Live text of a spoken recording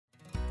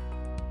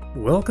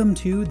Welcome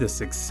to the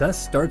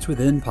Success Starts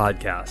Within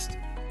podcast,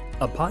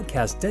 a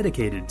podcast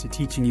dedicated to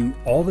teaching you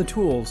all the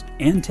tools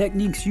and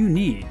techniques you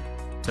need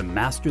to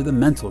master the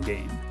mental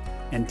game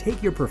and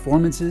take your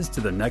performances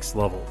to the next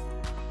level.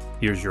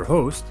 Here's your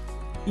host,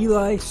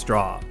 Eli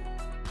Straw.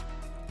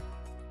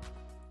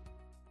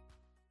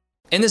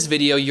 In this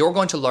video, you're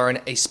going to learn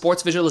a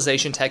sports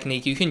visualization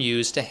technique you can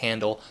use to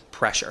handle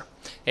pressure.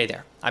 Hey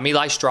there, I'm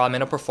Eli Straw,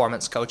 mental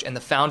performance coach and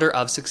the founder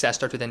of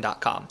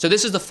SuccessStartsWithin.com. So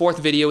this is the fourth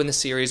video in the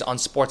series on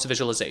sports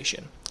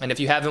visualization. And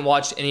if you haven't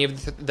watched any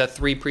of the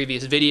three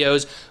previous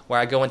videos where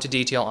I go into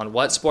detail on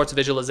what sports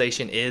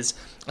visualization is,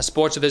 a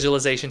sports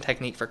visualization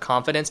technique for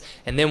confidence,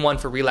 and then one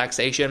for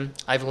relaxation,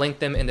 I've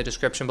linked them in the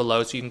description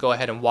below so you can go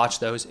ahead and watch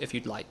those if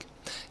you'd like.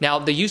 Now,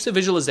 the use of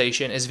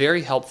visualization is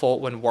very helpful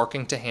when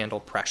working to handle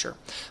pressure.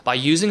 By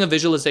using a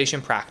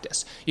visualization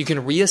practice, you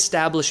can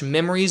reestablish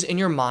memories in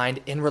your mind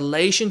in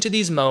relation to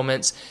these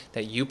moments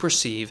that you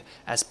perceive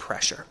as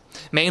pressure.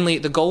 Mainly,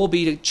 the goal will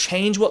be to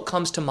change what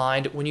comes to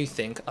mind when you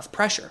think of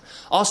pressure.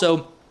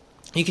 Also,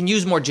 you can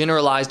use more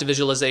generalized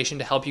visualization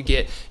to help you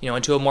get,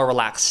 into a more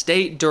relaxed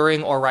state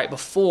during or right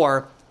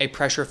before a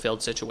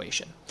pressure-filled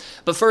situation.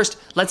 But first,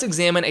 let's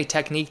examine a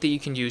technique that you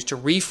can use to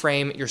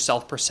reframe your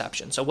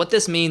self-perception. So what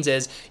this means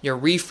is you're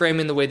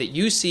reframing the way that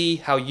you see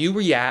how you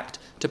react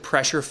to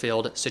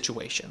pressure-filled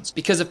situations.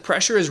 Because if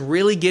pressure is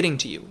really getting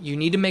to you, you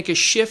need to make a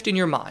shift in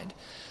your mind.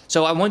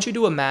 So I want you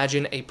to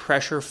imagine a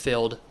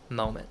pressure-filled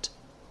moment.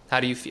 How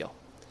do you feel?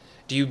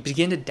 Do you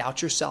begin to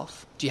doubt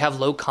yourself? Do you have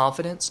low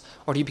confidence?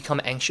 Or do you become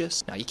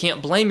anxious? Now, you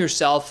can't blame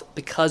yourself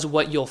because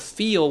what you'll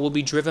feel will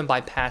be driven by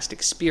past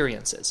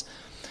experiences.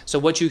 So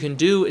what you can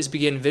do is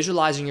begin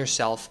visualizing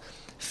yourself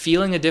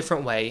feeling a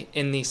different way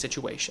in these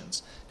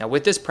situations. Now,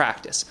 with this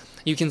practice,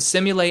 you can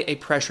simulate a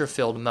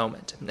pressure-filled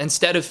moment.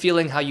 Instead of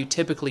feeling how you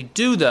typically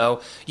do,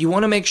 though, you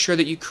want to make sure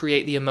that you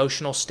create the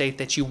emotional state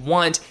that you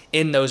want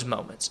in those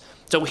moments.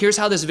 So here's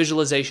how this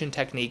visualization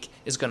technique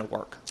is going to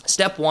work.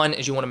 Step one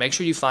is you want to make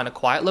sure you find a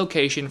quiet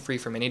location free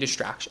from any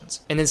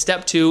distractions. And then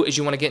step two is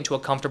you want to get into a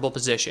comfortable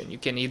position. You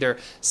can either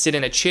sit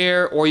in a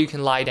chair or you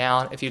can lie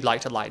down if you'd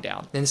like to lie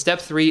down. Then step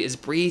three is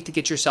breathe to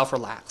get yourself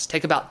relaxed.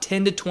 Take about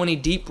 10 to 20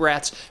 deep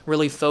breaths,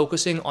 really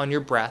focusing on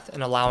your breath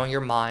and allowing your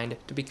mind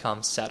to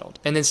become settled.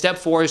 And then step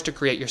four is to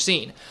create your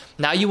scene.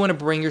 Now you want to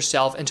bring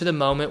yourself into the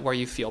moment where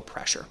you feel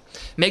pressure.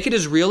 Make it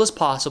as real as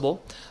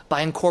possible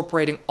by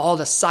incorporating all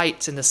the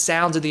sights and the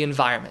sounds of the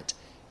environment.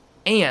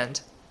 And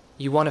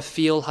you want to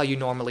feel how you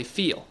normally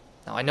feel.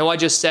 Now, I know I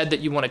just said that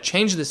you want to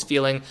change this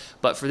feeling,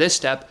 but for this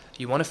step,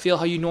 you want to feel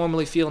how you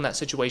normally feel in that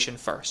situation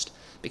first.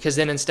 Because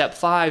then in step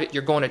 5,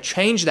 you're going to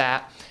change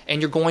that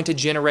and you're going to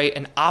generate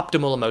an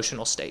optimal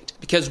emotional state.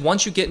 Because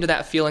once you get into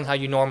that feeling how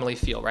you normally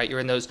feel, right?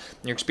 You're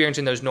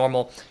experiencing those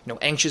normal,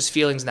 anxious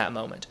feelings in that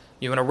moment.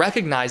 You want to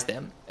recognize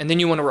them, and then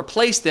you want to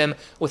replace them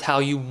with how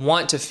you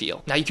want to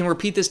feel. Now, you can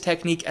repeat this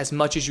technique as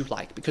much as you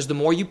like, because the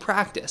more you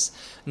practice,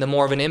 the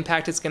more of an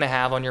impact it's going to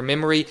have on your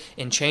memory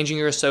in changing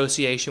your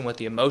association with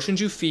the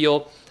emotions you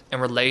feel in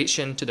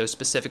relation to those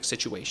specific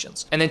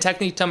situations. And then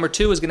technique number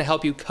 2 is going to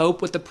help you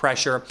cope with the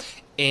pressure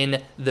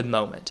in the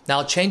moment.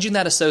 Now, changing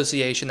that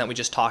association that we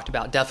just talked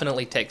about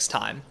definitely takes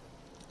time.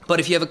 But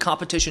if you have a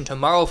competition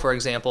tomorrow, for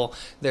example,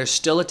 there's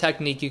still a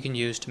technique you can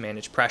use to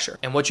manage pressure.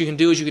 And what you can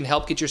do is you can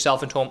help get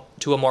yourself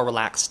into a more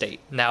relaxed state.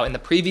 Now, in the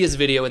previous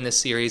video in this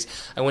series,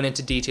 I went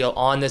into detail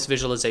on this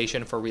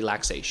visualization for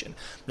relaxation.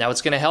 Now,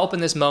 it's going to help in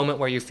this moment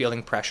where you're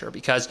feeling pressure,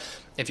 because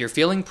if you're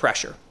feeling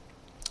pressure,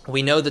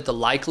 we know that the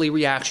likely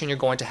reaction you're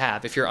going to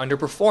have if you're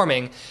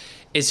underperforming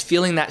is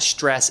feeling that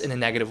stress in a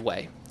negative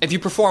way. If you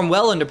perform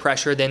well under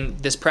pressure, then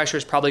this pressure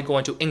is probably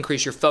going to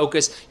increase your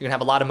focus, you're going to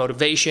have a lot of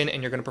motivation,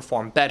 and you're going to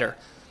perform better.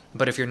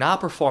 But if you're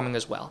not performing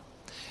as well,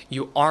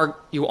 you aren't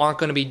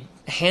going to be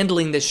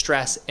handling this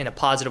stress in a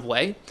positive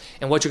way.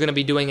 And what you're going to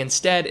be doing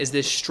instead is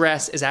this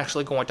stress is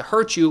actually going to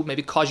hurt you,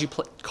 maybe cause you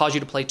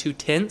to play too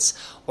tense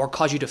or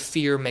cause you to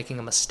fear making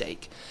a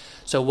mistake.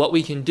 So what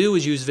we can do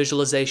is use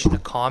visualization to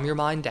calm your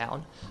mind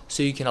down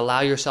so you can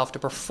allow yourself to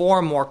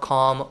perform more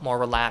calm, more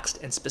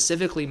relaxed, and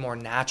specifically more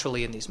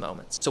naturally in these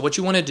moments. So what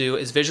you want to do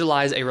is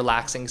visualize a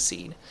relaxing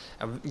scene,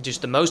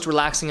 just the most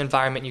relaxing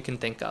environment you can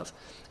think of.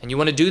 And you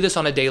want to do this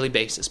on a daily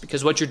basis,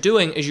 because what you're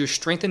doing is you're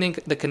strengthening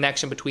the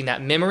connection between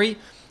that memory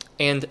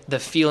and the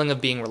feeling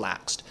of being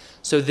relaxed.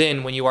 So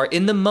then when you are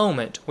in the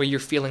moment where you're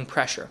feeling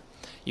pressure,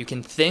 you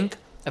can think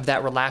of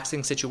that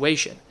relaxing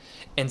situation.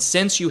 And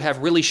since you have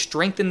really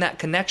strengthened that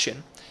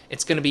connection,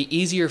 it's going to be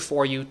easier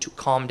for you to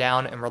calm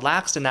down and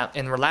relax in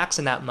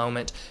that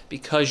moment,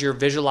 because you're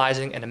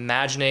visualizing and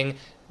imagining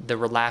the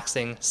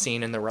relaxing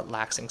scene in the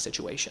relaxing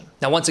situation.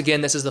 Now, once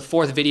again, this is the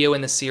fourth video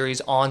in the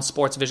series on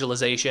sports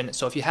visualization.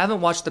 So if you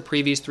haven't watched the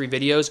previous 3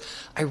 videos,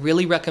 I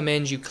really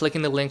recommend you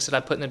clicking the links that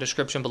I put in the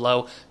description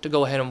below to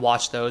go ahead and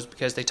watch those,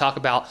 because they talk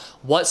about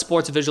what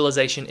sports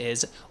visualization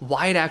is,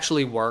 why it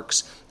actually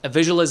works, a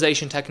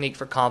visualization technique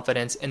for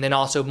confidence, and then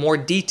also more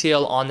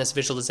detail on this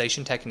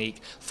visualization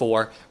technique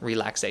for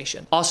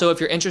relaxation. Also, if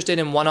you're interested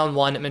in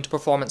one-on-one mental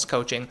performance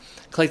coaching,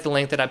 click the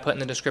link that I put in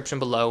the description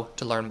below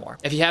to learn more.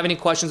 If you have any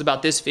questions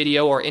about this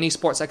video or any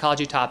sports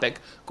psychology topic,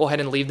 go ahead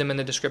and leave them in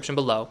the description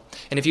below.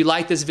 And if you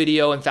liked this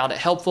video and found it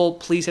helpful,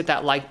 please hit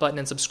that like button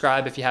and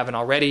subscribe if you haven't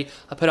already.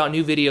 I put out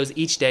new videos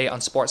each day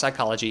on sports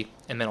psychology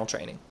and mental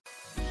training.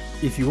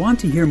 If you want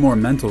to hear more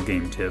mental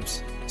game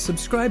tips,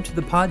 subscribe to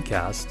the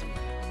podcast,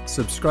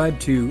 subscribe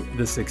to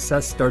the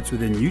Success Starts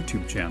Within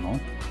YouTube channel,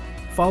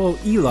 follow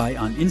Eli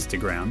on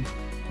Instagram,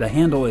 the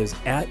handle is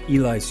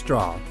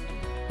 @EliStraw,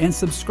 and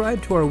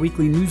subscribe to our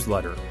weekly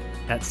newsletter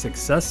at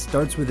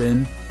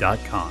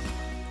successstartswithin.com.